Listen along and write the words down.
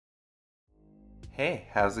Hey,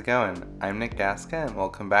 how's it going? I'm Nick Gaska and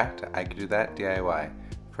welcome back to I Could Do That DIY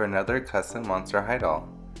for another custom Monster High doll.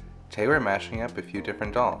 Today we're mashing up a few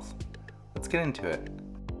different dolls. Let's get into it.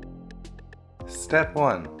 Step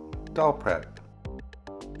 1. Doll prep.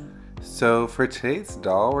 So for today's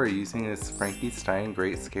doll we're using this FRANKIE STEIN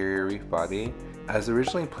Great SCARRIER Reef body. I was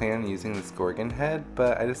originally planning on using this Gorgon head,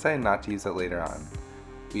 but I decided not to use it later on.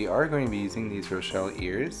 We are going to be using these Rochelle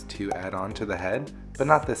ears to add on to the head, but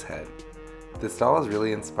not this head. This doll is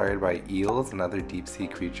really inspired by eels and other deep sea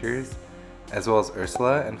creatures, as well as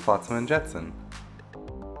Ursula and Flotsam and Jetsam.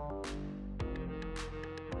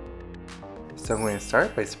 So I'm going to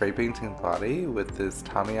start by spray painting the body with this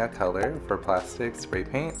Tamiya color for plastic spray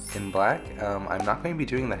paint in black. I'm not going to be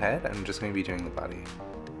doing the head, I'm just going to be doing the body.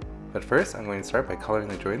 But first I'm going to start by coloring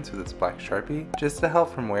the joints with this black Sharpie, just to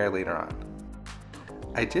help from wear later on.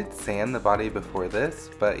 I did sand the body before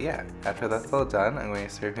this, but yeah, after that's all done, I'm going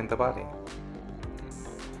to spray paint the body.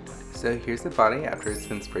 So here's the body after it's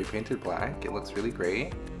been spray painted black. It looks really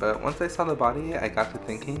great, but once I saw the body, I got to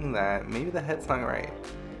thinking that maybe the head's not right.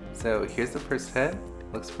 So here's the first head,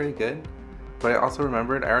 looks pretty good, but I also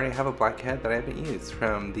remembered I already have a black head that I haven't used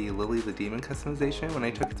from the Lily the Demon customization when I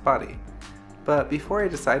took its body. But before I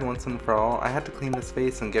decide once and for all, I had to clean this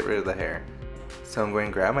face and get rid of the hair. So I'm going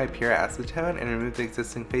to grab my pure acetone and remove the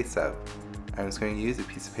existing face up. I'm just going to use a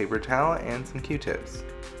piece of paper towel and some Q-tips.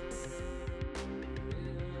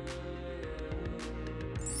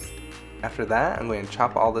 After that, I'm going to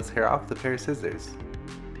chop all this hair off with a pair of scissors.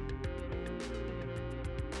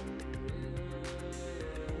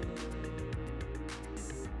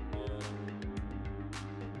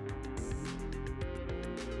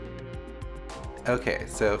 Okay,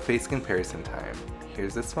 so face comparison time.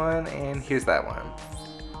 Here's this one, and here's that one.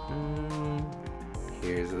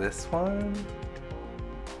 Here's this one.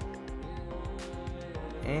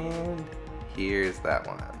 And here's that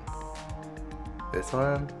one. This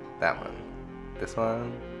one, that one. This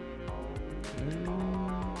one.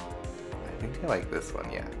 I think I like this one,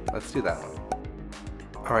 yeah. Let's do that one.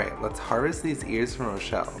 Alright, let's harvest these ears from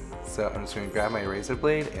Rochelle. So I'm just going to grab my razor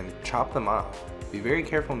blade and chop them off. Be very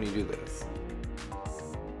careful when you do this.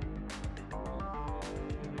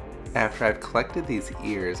 After I've collected these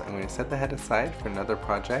ears, I'm going to set the head aside for another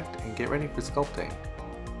project and get ready for sculpting.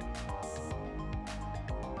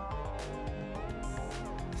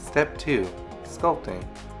 Step 2. Sculpting.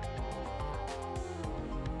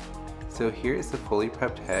 So here is the fully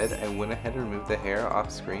prepped head. I went ahead and removed the hair off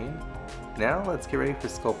screen. Now let's get ready for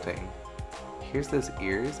sculpting. Here's those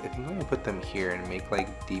ears. I think I'm going to put them here and make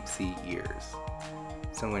like deep sea ears.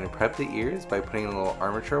 So I'm going to prep the ears by putting a little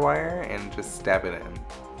armature wire and just stab it in.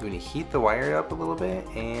 I'm going to heat the wire up a little bit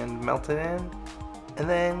and melt it in, and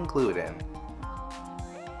then glue it in.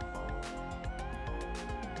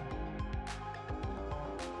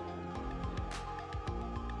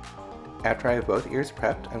 After I have both ears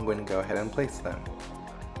prepped, I'm going to go ahead and place them.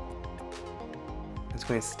 I'm just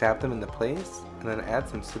going to stab them into place, and then add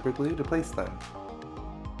some super glue to place them.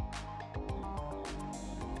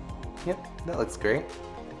 Yep, that looks great.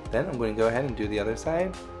 Then I'm going to go ahead and do the other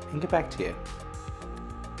side, and get back to you.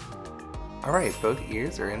 Alright, both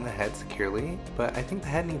ears are in the head securely, but I think the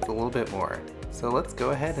head needs a little bit more. So let's go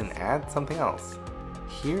ahead and add something else.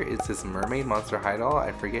 Here is this mermaid monster high doll.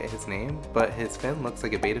 I forget his name, but his fin looks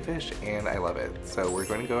like a betta fish and I love it. So we're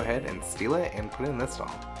going to go ahead and steal it and put it in this doll.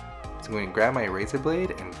 So I'm going to grab my razor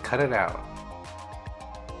blade and cut it out.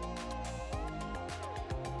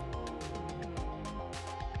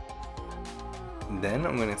 Then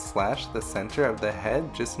I'm going to slash the center of the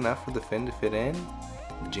head just enough for the fin to fit in,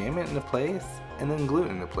 jam it into place, and then glue it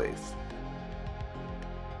into place.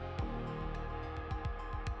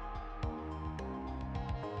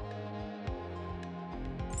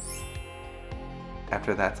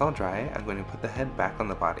 After that's all dry, I'm going to put the head back on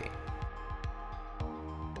the body.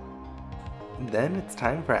 Then it's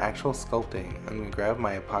time for actual sculpting. I'm going to grab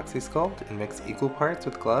my epoxy sculpt and mix equal parts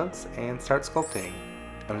with gloves and start sculpting.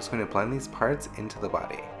 I'm just going to blend these parts into the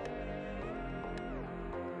body.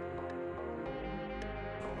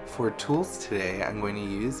 For tools today, I'm going to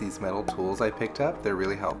use these metal tools I picked up. They're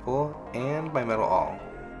really helpful, and my metal awl.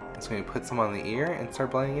 I'm just going to put some on the ear and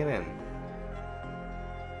start blending it in.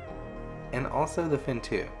 And also the fin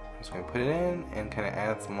too. I'm just going to put it in and kind of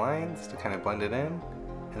add some lines to kind of blend it in,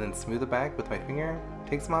 and then smooth it back with my finger,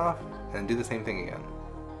 take some off, and do the same thing again.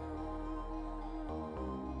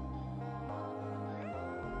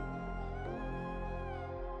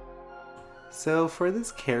 So for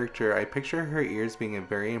this character, I picture her ears being a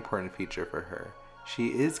very important feature for her. She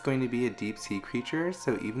is going to be a deep sea creature,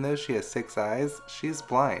 so even though she has 6 eyes, she's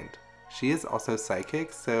blind. She is also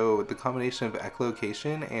psychic, so the combination of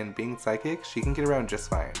echolocation and being psychic, she can get around just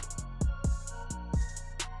fine.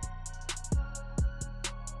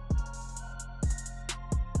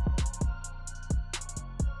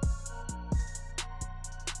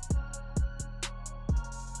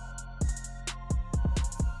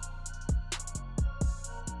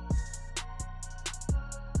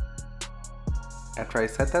 After I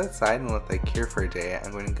set that aside and let that cure for a day,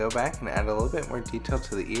 I'm going to go back and add a little bit more detail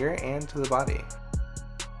to the ear and to the body.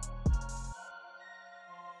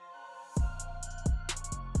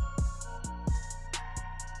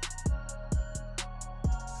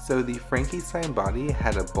 So the Frankie sign body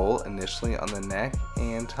had a bolt initially on the neck,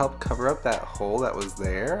 and to help cover up that hole that was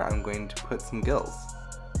there, I'm going to put some gills.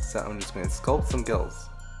 So I'm just going to sculpt some gills.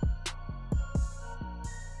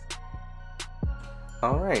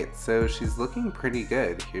 Alright, so she's looking pretty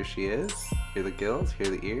good. Here she is. Here are the gills, here are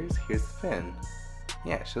the ears, here's the fin.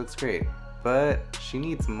 Yeah, she looks great. But she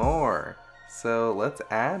needs more. So let's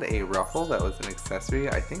add a ruffle that was an accessory,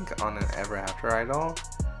 I think, on an Ever After idol,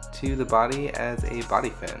 to the body as a body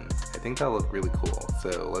fin. I think that'll look really cool.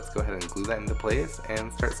 So let's go ahead and glue that into place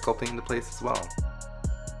and start sculpting into place as well.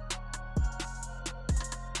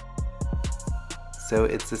 So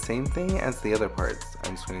it's the same thing as the other parts.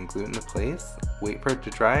 I'm just going to glue it into place, wait for it to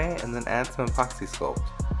dry, and then add some epoxy sculpt.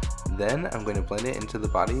 Then I'm going to blend it into the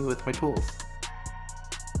body with my tools.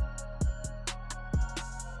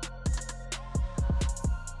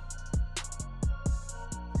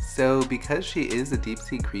 So because she is a deep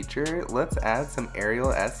sea creature, let's add some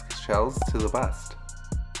Ariel-esque shells to the bust.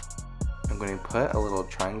 I'm going to put a little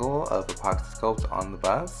triangle of epoxy sculpt on the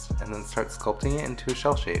bust and then start sculpting it into a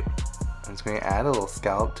shell shape. I'm just going to add a little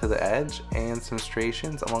scallop to the edge and some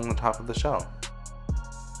striations along the top of the shell.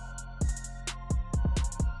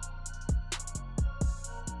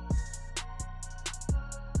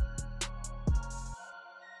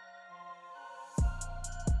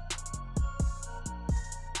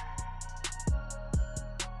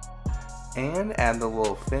 And add the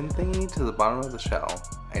little fin thingy to the bottom of the shell.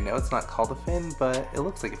 I know it's not called a fin, but it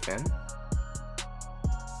looks like a fin.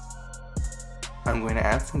 I'm going to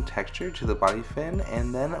add some texture to the body fin,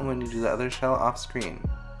 and then I'm going to do the other shell off screen.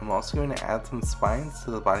 I'm also going to add some spines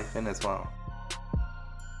to the body fin as well.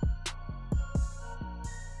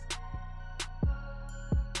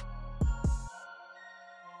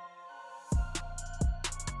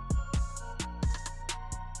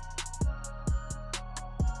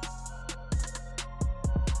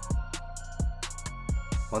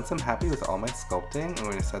 Once I'm happy with all my sculpting, I'm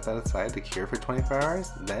going to set that aside to cure for 24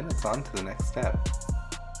 hours, then it's on to the next step.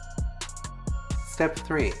 Step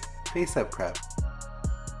 3. Face-up prep.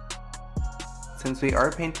 Since we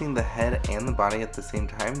are painting the head and the body at the same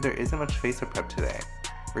time, there isn't much face-up prep today.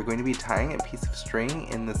 We're going to be tying a piece of string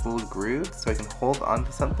in this little groove so I can hold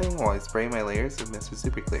onto something while I spray my layers of Mr.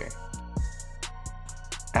 Super Clear.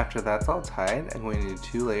 After that's all tied, I'm going to do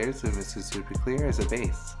 2 layers of Mr. Super Clear as a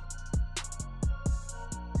base.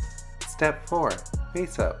 Step 4.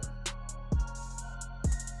 Face up.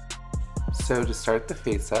 So to start the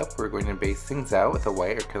face up, we're going to base things out with a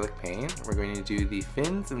white acrylic paint. We're going to do the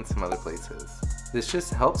fins and some other places. This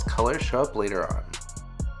just helps color show up later on.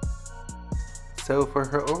 So for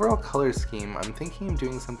her overall color scheme, I'm thinking of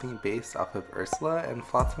doing something based off of Ursula and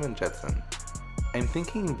Flotsam and Jetsam. I'm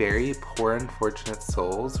thinking very Poor Unfortunate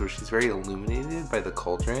Souls, where she's very illuminated by the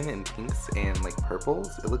cauldron in pinks and like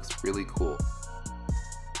purples. It looks really cool.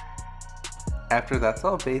 After that's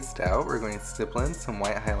all based out, we're going to stipple in some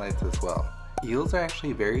white highlights as well. Eels are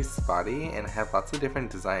actually very spotty and have lots of different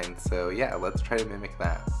designs, so yeah, let's try to mimic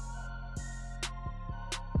that.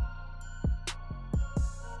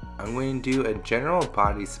 I'm going to do a general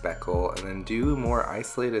body speckle and then do more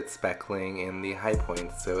isolated speckling in the high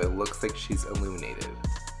points so it looks like she's illuminated.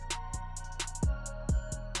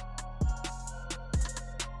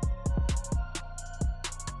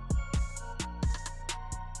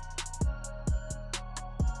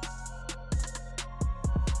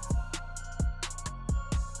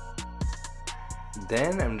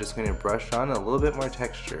 Then I'm just going to brush on a little bit more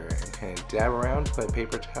texture and kind of dab around with my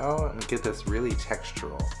paper towel and get this really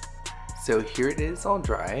textural. So here it is all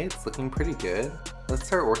dry, it's looking pretty good. Let's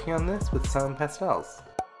start working on this with some pastels.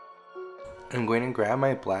 I'm going to grab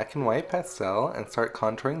my black and white pastel and start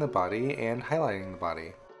contouring the body and highlighting the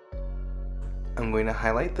body. I'm going to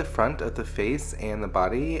highlight the front of the face and the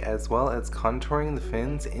body, as well as contouring the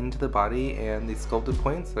fins into the body and the sculpted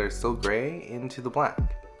points that are still gray into the black.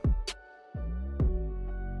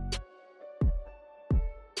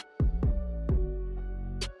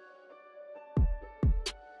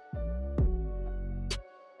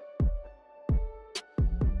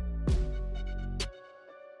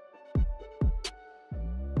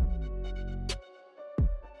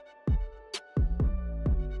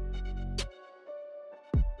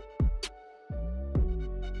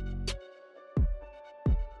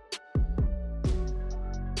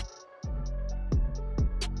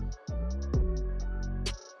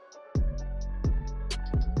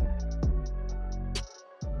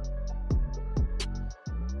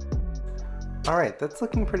 Alright, that's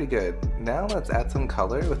looking pretty good. Now let's add some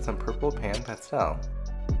color with some purple pan pastel.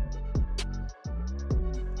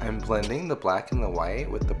 I'm blending the black and the white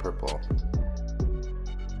with the purple.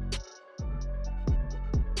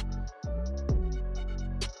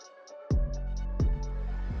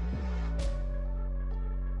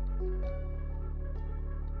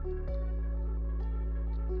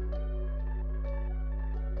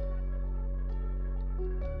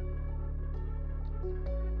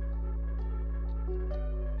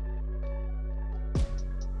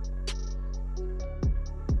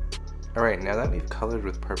 Alright, now that we've colored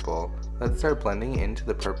with purple, let's start blending into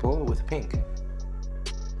the purple with pink.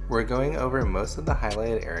 We're going over most of the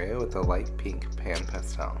highlighted area with a light pink pan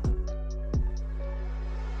pastel.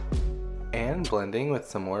 And blending with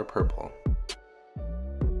some more purple.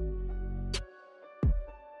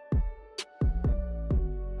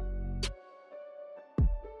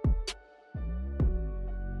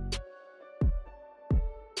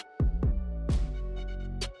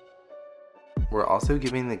 We're also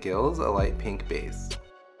giving the gills a light pink base.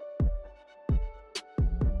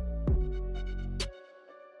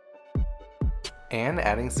 And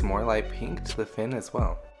adding some more light pink to the fin as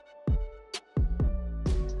well.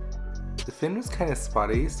 The fin was kind of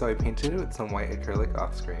spotty, so I painted it with some white acrylic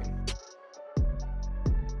off screen.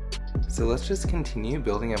 So let's just continue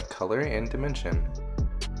building up color and dimension.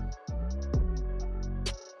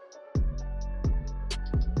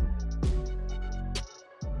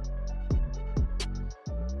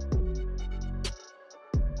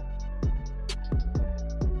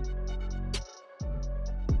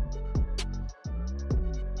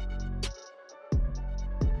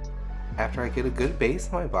 After I get a good base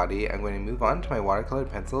on my body, I'm going to move on to my watercolor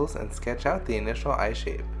pencils and sketch out the initial eye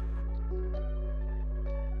shape.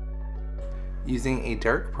 Using a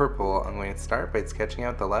dark purple, I'm going to start by sketching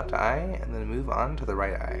out the left eye and then move on to the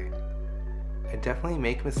right eye. I definitely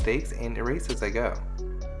make mistakes and erase as I go.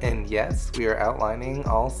 And yes, we are outlining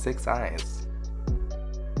all 6 eyes.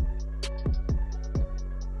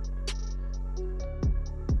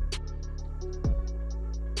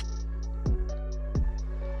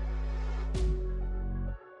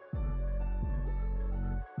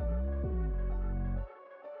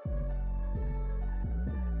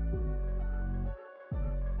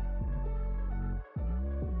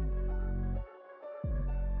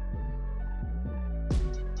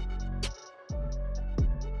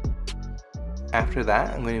 After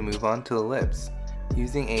that, I'm going to move on to the lips.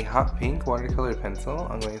 Using a hot pink watercolor pencil,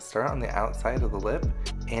 I'm going to start on the outside of the lip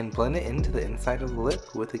and blend it into the inside of the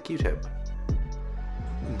lip with a Q-tip.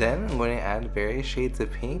 Then I'm going to add various shades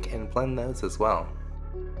of pink and blend those as well.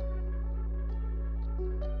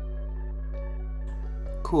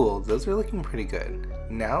 Cool, those are looking pretty good.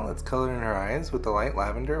 Now let's color in her eyes with the light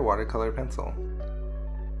lavender watercolor pencil.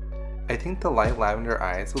 I think the light lavender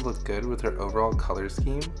eyes will look good with her overall color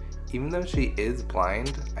scheme. Even though she is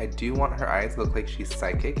blind, I do want her eyes to look like she's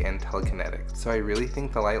psychic and telekinetic, so I really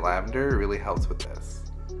think the light lavender really helps with this.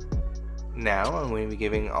 Now I'm going to be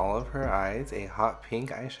giving all of her eyes a hot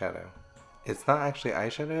pink eyeshadow. It's not actually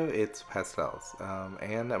eyeshadow, it's pastels,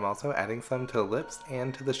 and I'm also adding some to the lips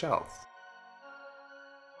and to the shells.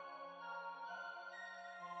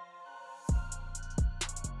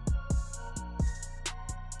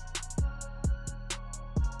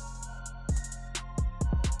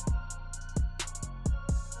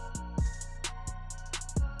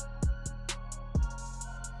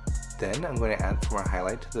 Then I'm going to add some more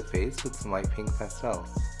highlight to the face with some light pink pastels.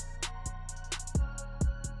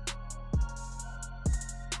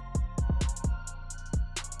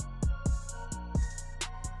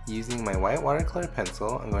 Using my white watercolor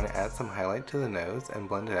pencil, I'm going to add some highlight to the nose and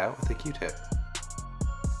blend it out with a Q-tip.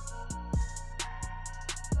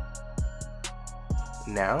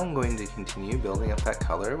 Now I'm going to continue building up that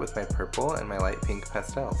color with my purple and my light pink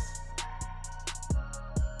pastels.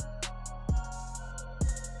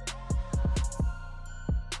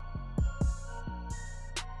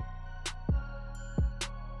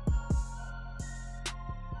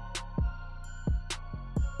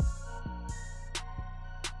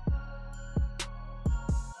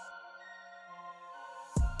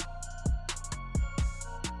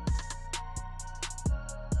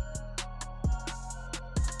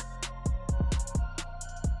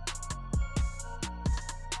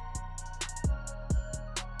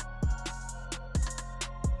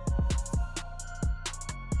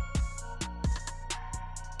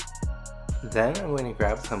 Then I'm going to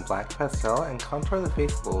grab some black pastel and contour the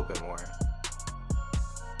face a little bit more.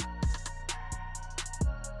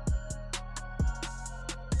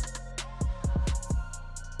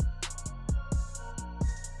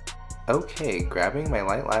 Okay, grabbing my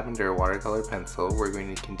light lavender watercolor pencil, we're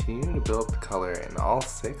going to continue to build up the color in all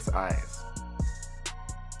 6 eyes.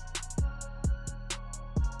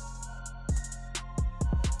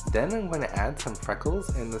 Then I'm going to add some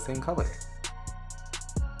freckles in the same color.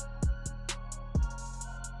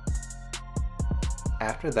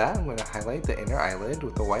 After that, I'm going to highlight the inner eyelid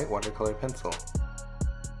with a white watercolor pencil.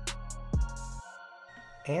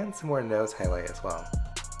 And some more nose highlight as well.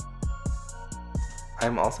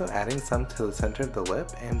 I'm also adding some to the center of the lip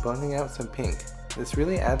and blending out some pink. This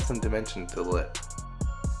really adds some dimension to the lip.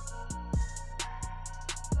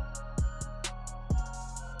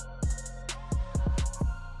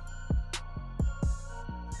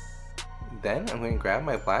 Then I'm going to grab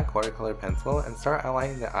my black watercolor pencil and start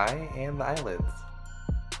outlining the eye and the eyelids.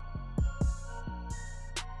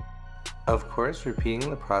 Of course, repeating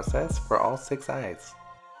the process for all 6 eyes.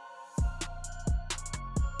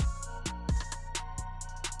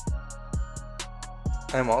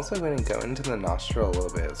 I'm also going to go into the nostril a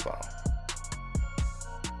little bit as well.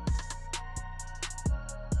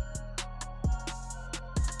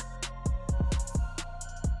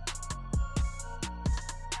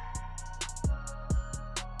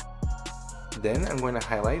 Then I'm going to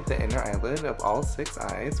highlight the inner eyelid of all 6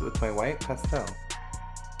 eyes with my white pastel.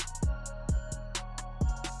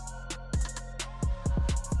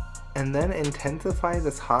 And then intensify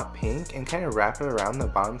this hot pink and kind of wrap it around the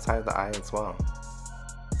bottom side of the eye as well.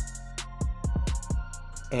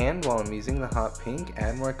 And while I'm using the hot pink,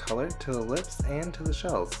 add more color to the lips and to the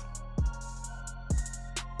shells.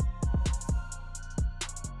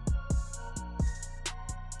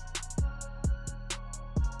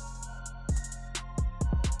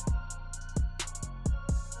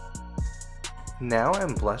 Now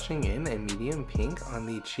I'm blushing in a medium pink on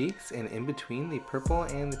the cheeks and in between the purple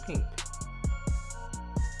and the pink.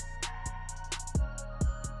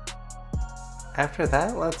 After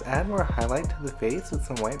that, let's add more highlight to the face with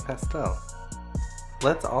some white pastel.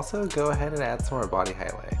 Let's also go ahead and add some more body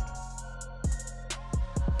highlight.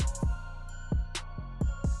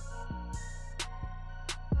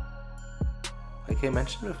 Like I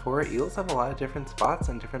mentioned before, eels have a lot of different spots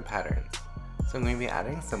and different patterns. So I'm going to be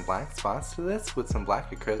adding some black spots to this with some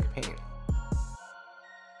black acrylic paint.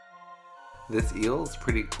 This eel is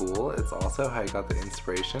pretty cool. It's also how I got the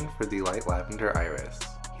inspiration for the light lavender iris.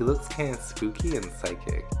 He looks kind of spooky and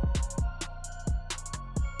psychic.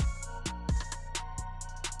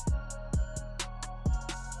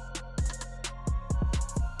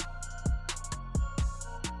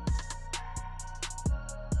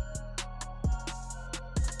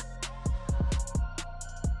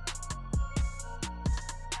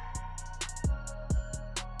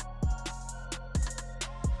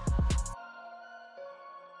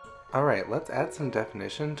 Alright, let's add some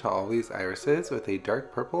definition to all these irises with a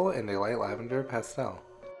dark purple and a light lavender pastel.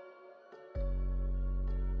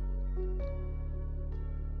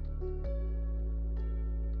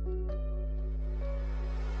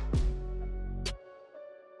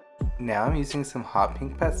 Now I'm using some hot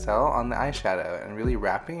pink pastel on the eyeshadow and really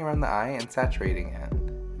wrapping around the eye and saturating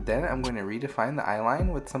it. Then I'm going to redefine the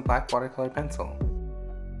eyeline with some black watercolor pencil.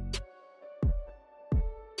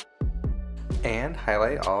 And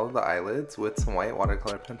highlight all of the eyelids with some white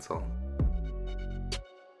watercolor pencil.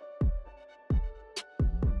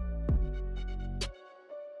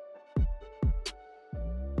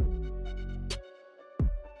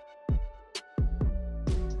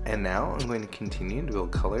 And now I'm going to continue to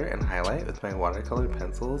build color and highlight with my watercolor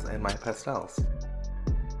pencils and my pastels.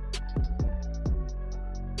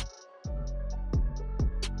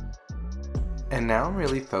 And now I'm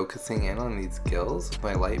really focusing in on these gills with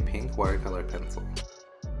my light pink watercolor pencil.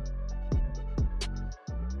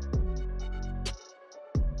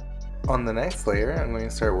 On the next layer, I'm going to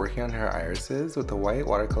start working on her irises with a white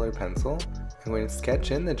watercolor pencil. I'm going to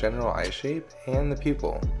sketch in the general eye shape and the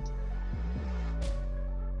pupil.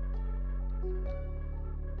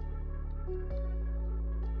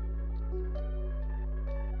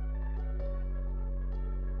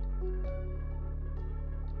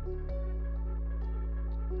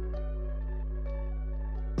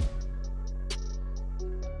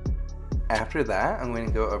 After that, I'm going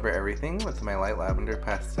to go over everything with my light lavender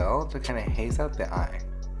pastel to kind of haze out the eye.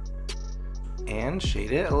 And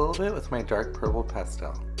shade it a little bit with my dark purple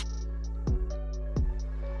pastel.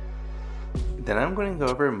 Then I'm going to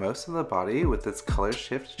go over most of the body with this color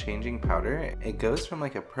shift changing powder. It goes from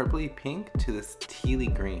like a purpley pink to this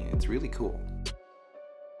tealy green. It's really cool.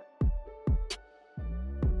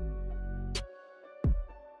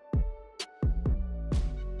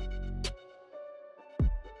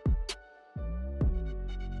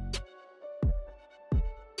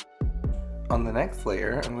 On the next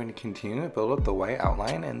layer, I'm going to continue to build up the white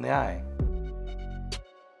outline in the eye.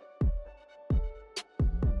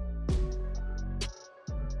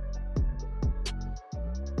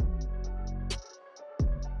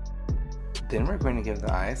 Then we're going to give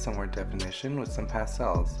the eye some more definition with some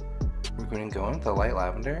pastels. We're going to go in with the light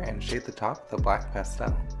lavender and shade the top with a black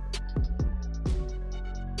pastel.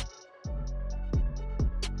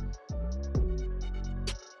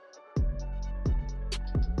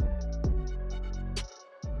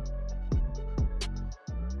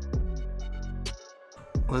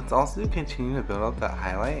 Let's also continue to build up that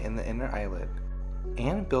highlight in the inner eyelid,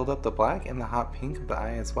 and build up the black and the hot pink of the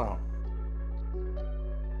eye as well.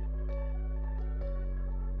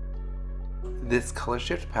 This color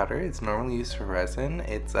shift powder is normally used for resin.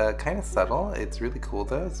 It's kind of subtle, it's really cool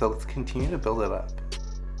though, so let's continue to build it up.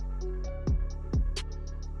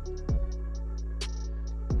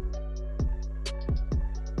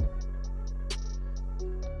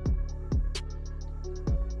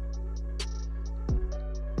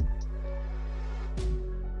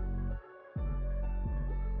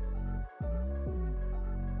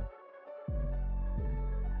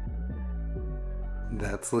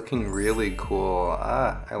 That's looking really cool.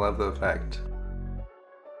 I love the effect.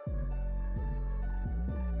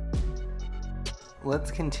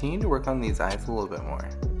 Let's continue to work on these eyes a little bit more.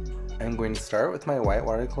 I'm going to start with my white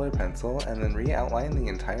watercolor pencil and then re-outline the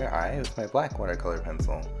entire eye with my black watercolor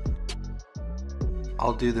pencil.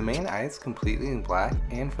 I'll do the main eyes completely in black,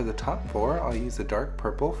 and for the top four I'll use a dark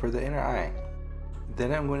purple for the inner eye.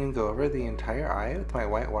 Then I'm going to go over the entire eye with my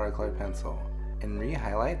white watercolor pencil and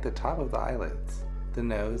re-highlight the top of the eyelids, the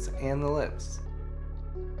nose, and the lips.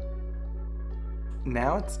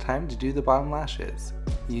 Now it's time to do the bottom lashes.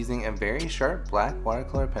 Using a very sharp black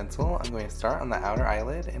watercolor pencil, I'm going to start on the outer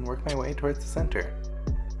eyelid and work my way towards the center.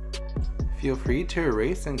 Feel free to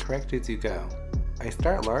erase and correct as you go. I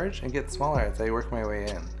start large and get smaller as I work my way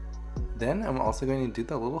in. Then I'm also going to do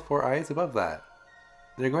the little four eyes above that.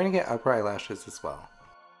 They're going to get upper eyelashes as well.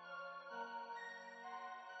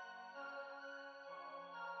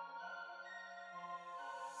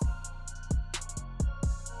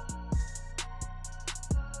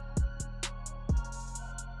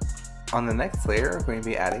 On the next layer, we're going to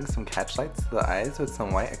be adding some catch lights to the eyes with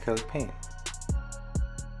some white acrylic paint.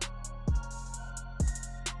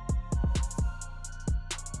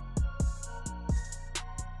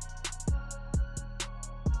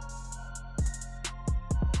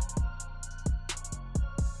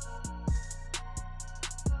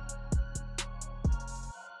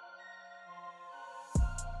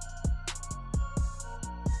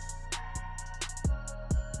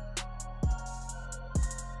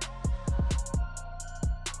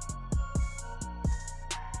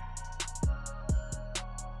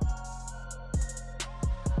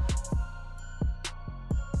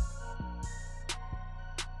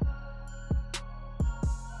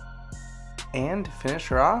 And to finish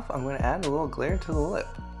her off, I'm going to add a little glare to the lip.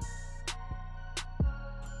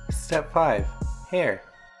 Step 5. Hair.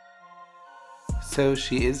 So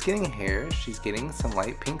she is getting hair. She's getting some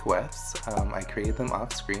light pink wefts. I created them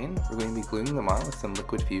off screen. We're going to be gluing them on with some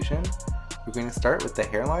liquid fusion. We're going to start with the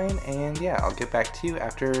hairline, and yeah, I'll get back to you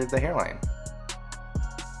after the hairline.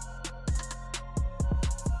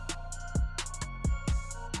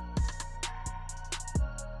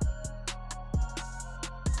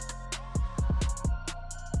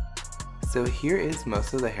 So here is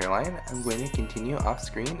most of the hairline. I'm going to continue off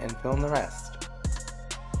screen and film the rest.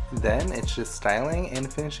 Then it's just styling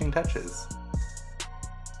and finishing touches.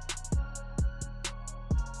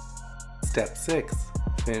 Step 6.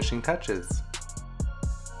 Finishing touches.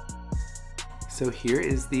 So here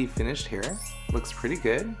is the finished hair. Looks pretty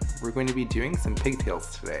good. We're going to be doing some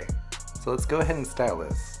pigtails today. So let's go ahead and style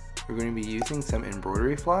this. We're going to be using some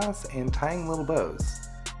embroidery floss and tying little bows.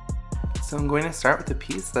 So I'm going to start with a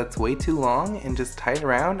piece that's way too long and just tie it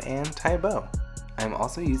around and tie a bow. I'm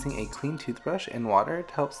also using a clean toothbrush and water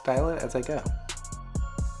to help style it as I go.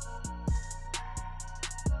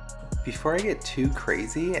 Before I get too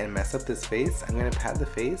crazy and mess up this face, I'm going to pat the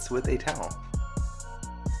face with a towel.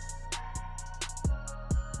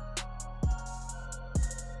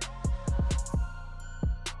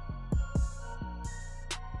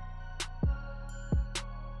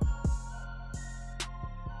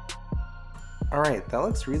 Alright, that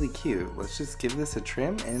looks really cute. Let's just give this a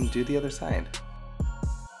trim and do the other side.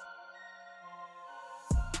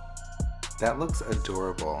 That looks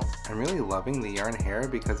adorable. I'm really loving the yarn hair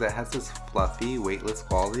because it has this fluffy, weightless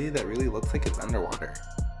quality that really looks like it's underwater.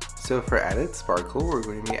 So for added sparkle, we're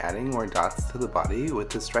going to be adding more dots to the body with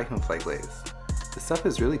this Dragonfly glaze. This stuff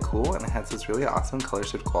is really cool and it has this really awesome color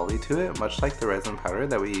shift quality to it, much like the resin powder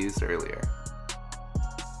that we used earlier.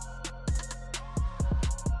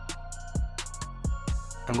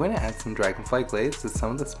 I'm going to add some Dragonfly glaze to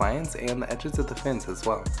some of the spines and the edges of the fins as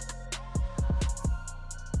well.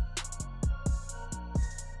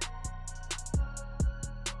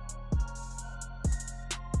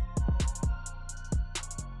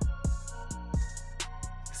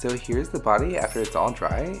 So here's the body after it's all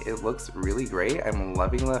dry. It looks really great. I'm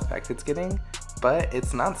loving the effect it's getting, but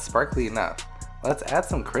it's not sparkly enough. Let's add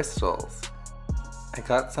some crystals. I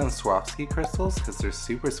got some Swarovski crystals because they're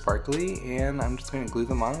super sparkly, and I'm just going to glue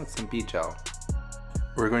them on with some bead gel.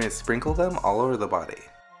 We're going to sprinkle them all over the body.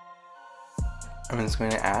 I'm just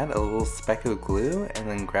going to add a little speck of glue and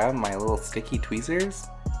then grab my little sticky tweezers,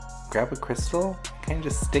 grab a crystal, and kind of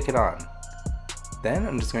just stick it on. Then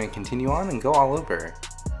I'm just going to continue on and go all over.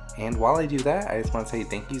 And while I do that, I just want to say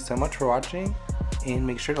thank you so much for watching, and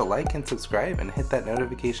make sure to like and subscribe and hit that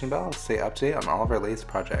notification bell to stay up to date on all of our latest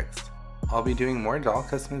projects. I'll be doing more doll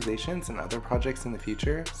customizations and other projects in the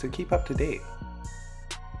future, so keep up to date.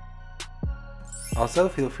 Also,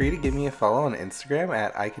 feel free to give me a follow on Instagram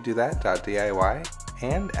at ICouldDoThat.diy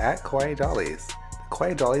and at Kawaii Dollies. The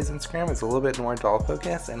Kawaii Dollies Instagram is a little bit more doll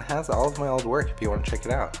focused and has all of my old work if you want to check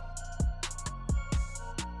it out.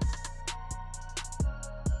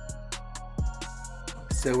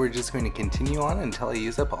 So we're just going to continue on until I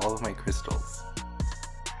use up all of my crystals.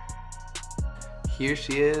 Here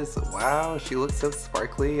she is. Wow, she looks so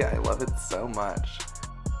sparkly. I love it so much.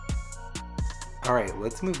 Alright,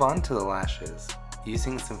 let's move on to the lashes.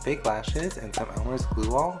 Using some fake lashes and some ELMER'S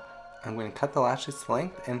glue wall, I'm going to cut the lashes to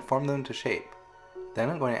length and form them to shape.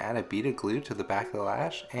 Then I'm going to add a bead of glue to the back of the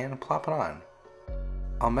lash and plop it on.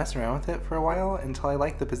 I'll mess around with it for a while until I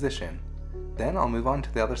like the position. Then I'll move on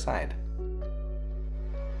to the other side.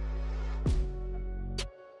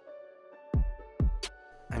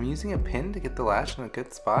 I'm using a pin to get the lash in a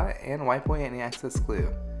good spot and wipe away any excess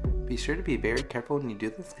glue. Be sure to be very careful when you do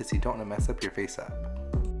this because you don't want to mess up your face up.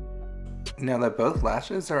 Now that both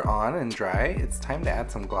lashes are on and dry, it's time to add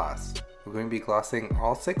some gloss. We're going to be glossing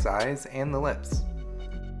all 6 eyes and the lips.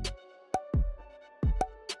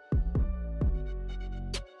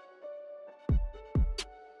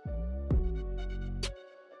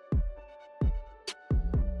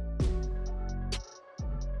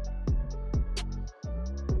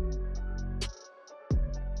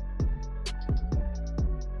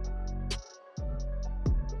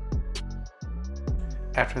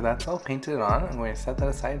 After that's all painted on, I'm going to set that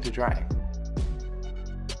aside to dry.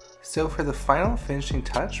 So for the final finishing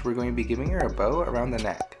touch, we're going to be giving her a bow around the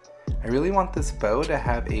neck. I really want this bow to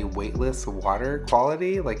have a weightless water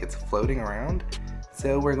quality, like it's floating around,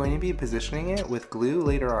 so we're going to be positioning it with glue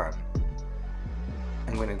later on.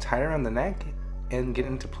 I'm going to tie it around the neck and get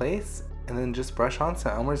into place, and then just brush on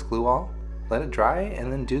some ELMER'S glue wall, let it dry,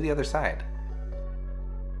 and then do the other side.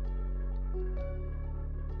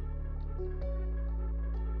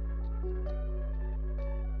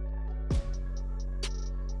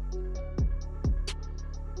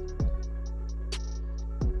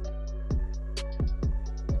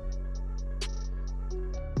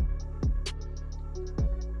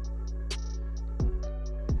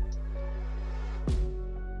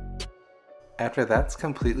 After that's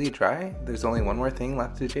completely dry, there's only one more thing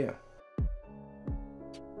left to do.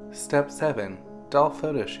 Step 7. Doll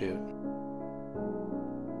photo shoot.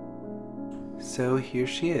 So here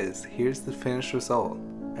she is. Here's the finished result.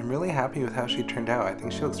 I'm really happy with how she turned out. I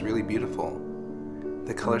think she looks really beautiful.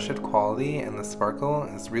 The color shift quality and the sparkle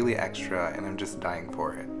is really extra, and I'm just dying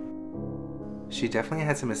for it. She definitely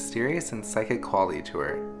has a mysterious and psychic quality to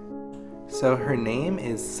her. So her name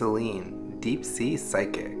is Celine, Deep Sea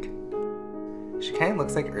Psychic. She kind of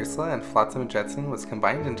looks like Ursula and Flotsam and Jetsam was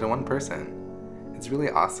combined into one person. It's really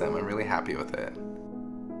awesome. I'm really happy with it.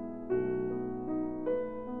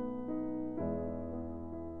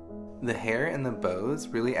 The hair and the bows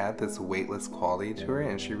really add this weightless quality to her,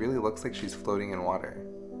 and she really looks like she's floating in water.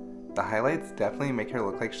 The highlights definitely make her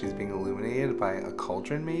look like she's being illuminated by a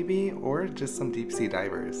cauldron maybe, or just some deep sea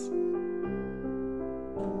divers.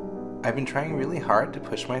 I've been trying really hard to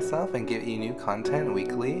push myself and give you new content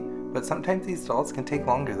weekly, but sometimes these dolls can take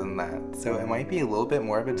longer than that, so it might be a little bit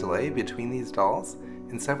more of a delay between these dolls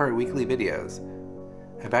instead of our weekly videos.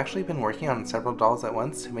 I've actually been working on several dolls at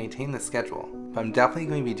once to maintain the schedule, but I'm definitely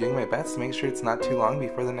going to be doing my best to make sure it's not too long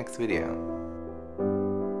before the next video.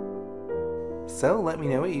 So let me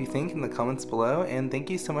know what you think in the comments below, and thank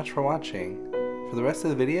you so much for watching. For the rest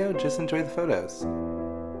of the video, just enjoy the photos.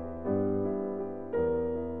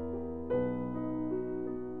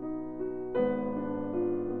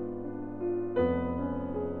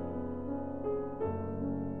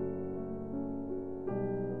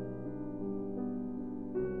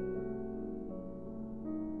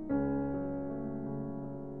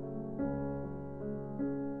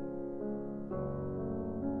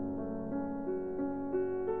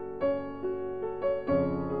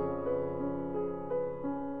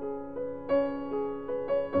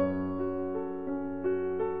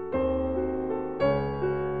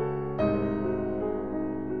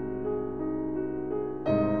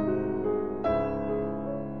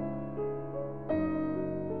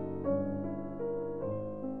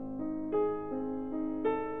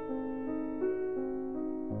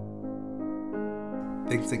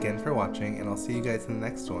 Thanks again for watching, and I'll see you guys in the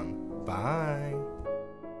next one. Bye!